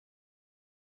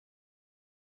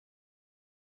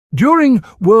During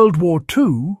World War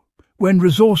II, when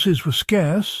resources were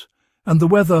scarce and the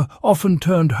weather often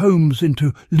turned homes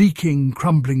into leaking,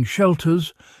 crumbling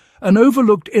shelters, an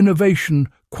overlooked innovation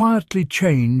quietly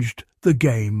changed the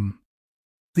game: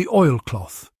 the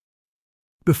oilcloth.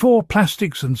 Before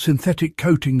plastics and synthetic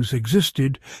coatings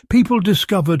existed, people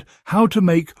discovered how to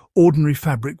make ordinary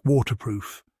fabric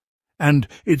waterproof, and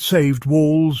it saved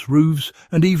walls, roofs,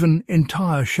 and even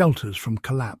entire shelters from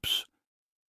collapse.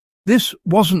 This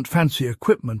wasn't fancy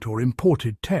equipment or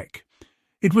imported tech.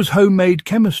 It was homemade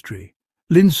chemistry,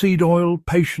 linseed oil,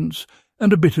 patience,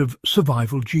 and a bit of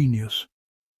survival genius.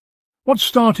 What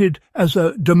started as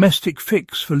a domestic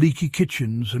fix for leaky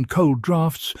kitchens and cold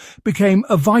drafts became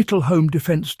a vital home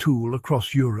defence tool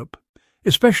across Europe,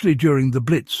 especially during the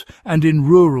Blitz and in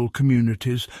rural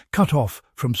communities cut off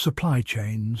from supply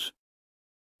chains.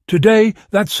 Today,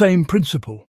 that same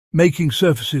principle, making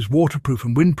surfaces waterproof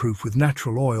and windproof with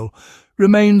natural oil,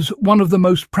 remains one of the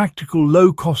most practical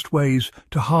low-cost ways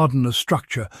to harden a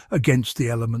structure against the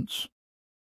elements.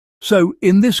 So,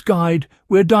 in this guide,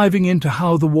 we're diving into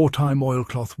how the wartime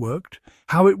oilcloth worked,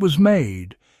 how it was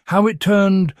made, how it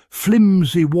turned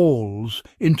flimsy walls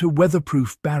into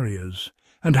weatherproof barriers,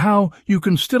 and how you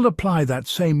can still apply that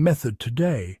same method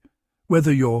today,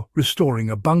 whether you're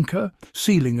restoring a bunker,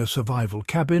 sealing a survival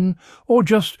cabin, or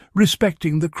just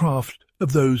respecting the craft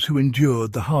of those who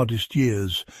endured the hardest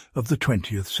years of the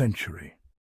 20th century.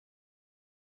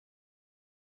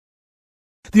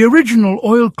 The original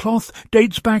oilcloth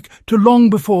dates back to long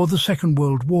before the Second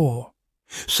World War.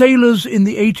 Sailors in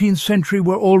the 18th century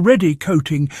were already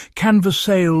coating canvas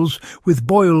sails with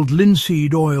boiled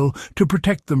linseed oil to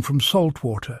protect them from salt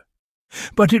water.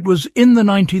 But it was in the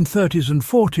 1930s and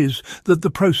 40s that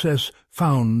the process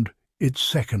found its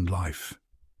second life.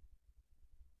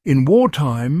 In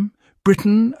wartime,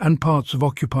 Britain and parts of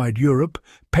occupied Europe,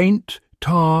 paint,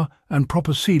 tar and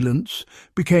proper sealants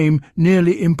became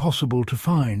nearly impossible to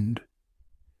find.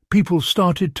 People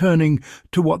started turning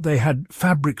to what they had: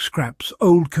 fabric scraps,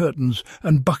 old curtains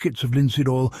and buckets of linseed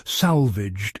oil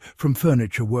salvaged from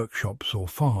furniture workshops or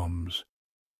farms.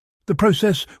 The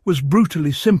process was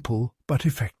brutally simple but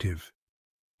effective.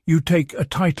 You take a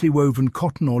tightly woven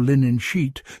cotton or linen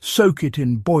sheet, soak it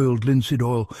in boiled linseed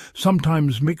oil,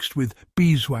 sometimes mixed with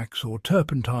beeswax or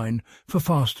turpentine for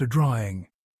faster drying.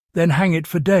 Then hang it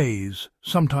for days,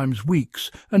 sometimes weeks,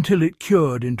 until it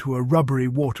cured into a rubbery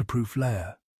waterproof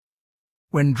layer.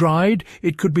 When dried,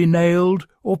 it could be nailed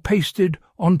or pasted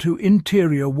onto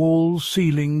interior walls,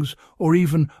 ceilings, or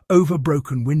even over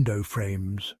broken window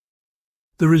frames.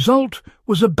 The result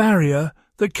was a barrier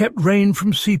that kept rain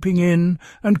from seeping in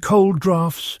and cold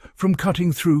drafts from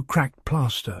cutting through cracked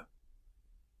plaster.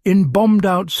 In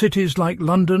bombed-out cities like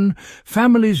London,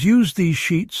 families used these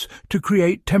sheets to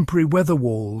create temporary weather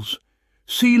walls,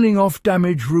 sealing off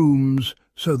damaged rooms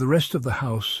so the rest of the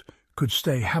house could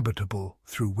stay habitable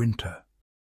through winter.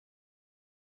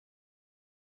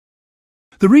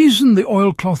 The reason the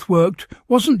oilcloth worked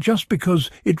wasn't just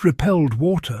because it repelled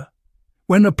water.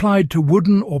 When applied to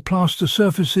wooden or plaster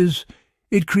surfaces,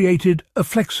 it created a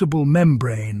flexible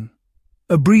membrane,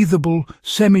 a breathable,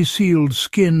 semi-sealed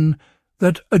skin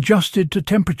that adjusted to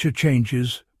temperature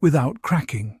changes without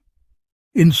cracking.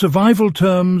 In survival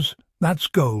terms, that's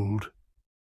gold.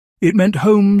 It meant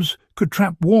homes could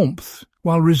trap warmth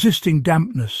while resisting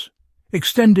dampness,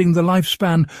 extending the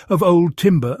lifespan of old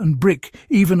timber and brick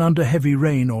even under heavy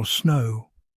rain or snow.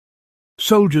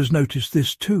 Soldiers noticed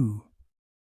this too.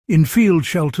 In field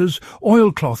shelters,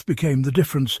 oilcloth became the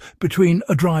difference between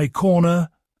a dry corner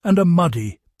and a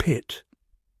muddy pit.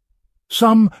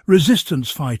 Some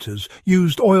resistance fighters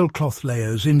used oilcloth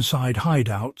layers inside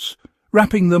hideouts,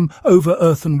 wrapping them over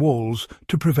earthen walls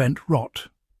to prevent rot.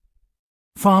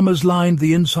 Farmers lined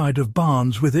the inside of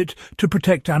barns with it to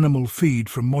protect animal feed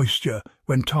from moisture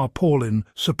when tarpaulin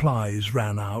supplies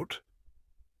ran out.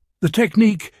 The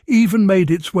technique even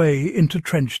made its way into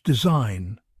trench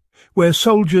design, where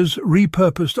soldiers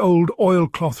repurposed old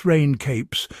oilcloth rain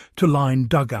capes to line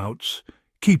dugouts,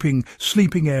 keeping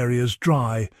sleeping areas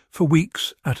dry for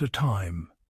weeks at a time.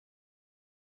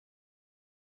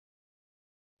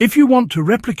 If you want to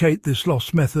replicate this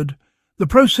lost method, the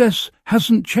process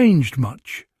hasn't changed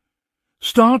much.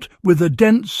 Start with a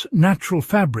dense, natural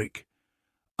fabric.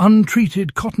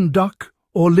 Untreated cotton duck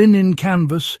or linen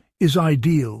canvas is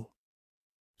ideal.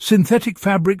 Synthetic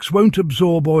fabrics won't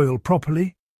absorb oil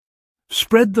properly.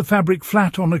 Spread the fabric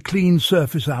flat on a clean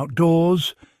surface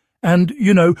outdoors, and,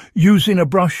 using a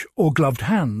brush or gloved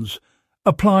hands,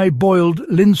 apply boiled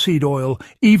linseed oil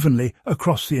evenly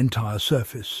across the entire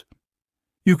surface.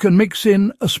 You can mix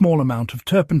in a small amount of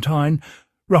turpentine,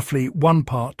 roughly 1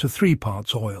 part to 3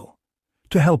 parts oil,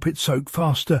 to help it soak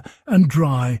faster and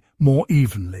dry more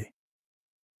evenly.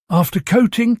 After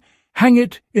coating, hang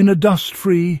it in a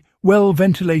dust-free,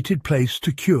 well-ventilated place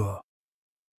to cure.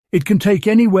 It can take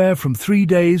anywhere from 3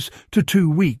 days to 2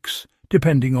 weeks,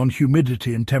 depending on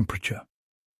humidity and temperature.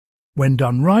 When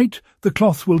done right, the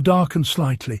cloth will darken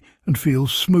slightly and feel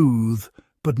smooth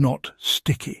but not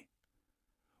sticky.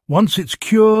 Once it's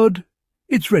cured,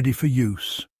 it's ready for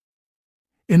use.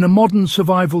 In a modern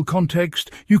survival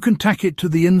context, you can tack it to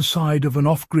the inside of an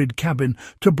off-grid cabin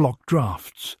to block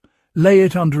drafts, lay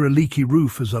it under a leaky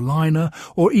roof as a liner,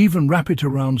 or even wrap it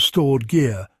around stored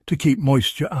gear to keep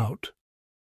moisture out.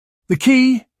 The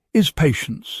key is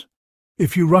patience.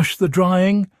 If you rush the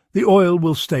drying, the oil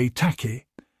will stay tacky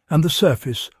and the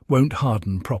surface won't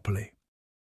harden properly.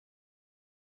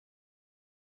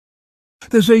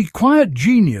 There's a quiet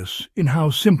genius in how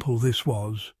simple this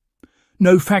was.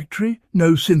 No factory,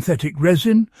 no synthetic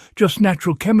resin, just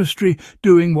natural chemistry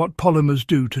doing what polymers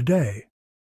do today.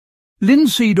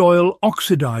 Linseed oil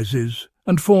oxidizes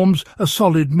and forms a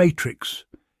solid matrix,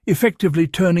 effectively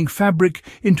turning fabric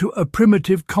into a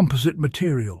primitive composite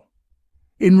material.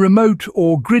 In remote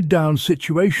or grid-down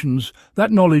situations,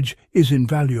 that knowledge is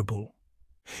invaluable.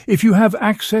 If you have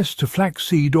access to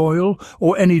flaxseed oil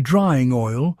or any drying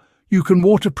oil, you can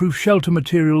waterproof shelter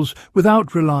materials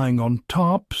without relying on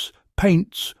tarps,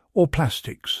 paints or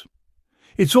plastics.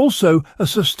 It's also a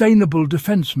sustainable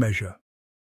defense measure.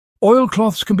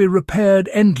 Oilcloths can be repaired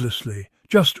endlessly,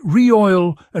 just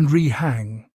re-oil and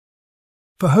re-hang.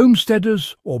 For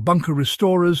homesteaders or bunker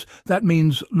restorers, that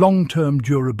means long-term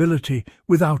durability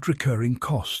without recurring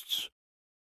costs.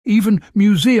 Even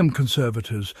museum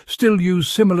conservators still use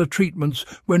similar treatments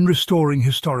when restoring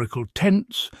historical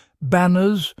tents,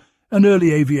 banners, and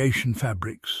early aviation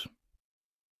fabrics.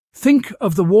 Think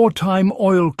of the wartime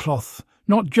oilcloth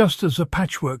not just as a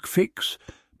patchwork fix,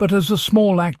 but as a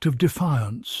small act of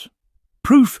defiance.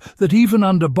 Proof that even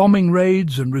under bombing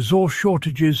raids and resource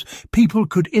shortages, people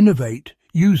could innovate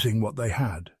using what they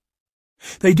had.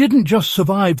 They didn't just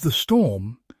survive the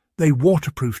storm, they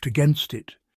waterproofed against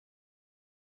it.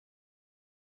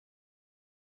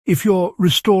 If you're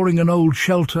restoring an old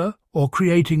shelter or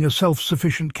creating a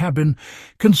self-sufficient cabin,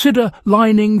 consider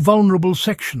lining vulnerable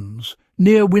sections,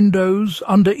 near windows,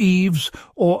 under eaves,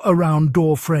 or around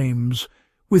door frames,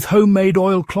 with homemade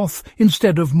oilcloth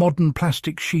instead of modern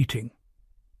plastic sheeting.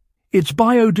 It's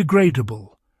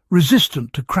biodegradable,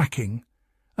 resistant to cracking,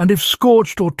 and if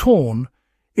scorched or torn,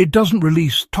 it doesn't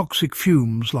release toxic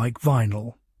fumes like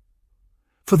vinyl.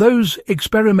 For those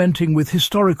experimenting with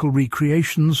historical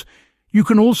recreations, you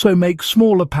can also make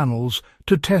smaller panels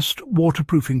to test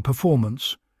waterproofing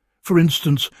performance. For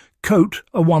instance, coat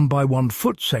a 1x1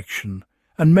 foot section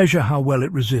and measure how well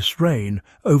it resists rain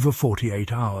over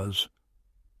 48 hours.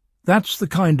 That's the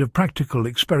kind of practical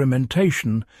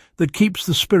experimentation that keeps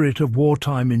the spirit of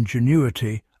wartime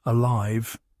ingenuity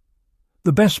alive.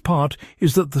 The best part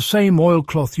is that the same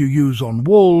oilcloth you use on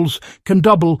walls can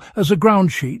double as a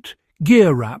ground sheet,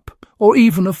 gear wrap, or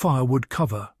even a firewood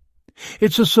cover.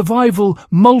 It's a survival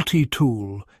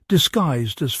multi-tool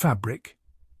disguised as fabric,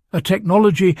 a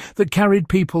technology that carried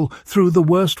people through the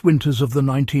worst winters of the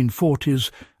 1940s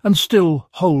and still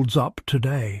holds up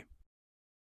today.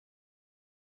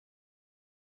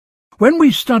 When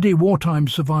we study wartime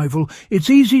survival, it's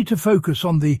easy to focus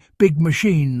on the big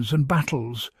machines and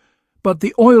battles, but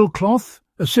the oilcloth,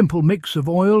 a simple mix of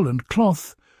oil and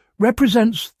cloth,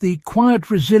 represents the quiet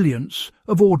resilience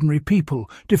of ordinary people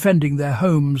defending their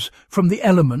homes from the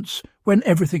elements when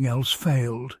everything else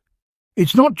failed.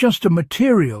 It's not just a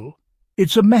material,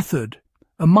 it's a method,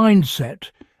 a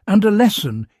mindset, and a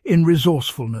lesson in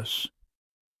resourcefulness.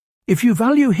 If you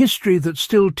value history that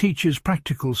still teaches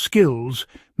practical skills,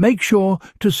 make sure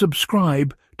to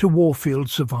subscribe to Warfield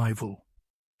Survival.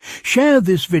 Share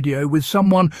this video with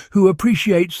someone who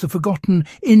appreciates the forgotten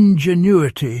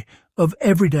ingenuity of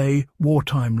everyday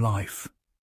wartime life.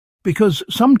 Because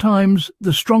sometimes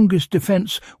the strongest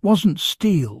defense wasn't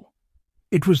steel,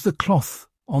 it was the cloth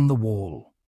on the wall.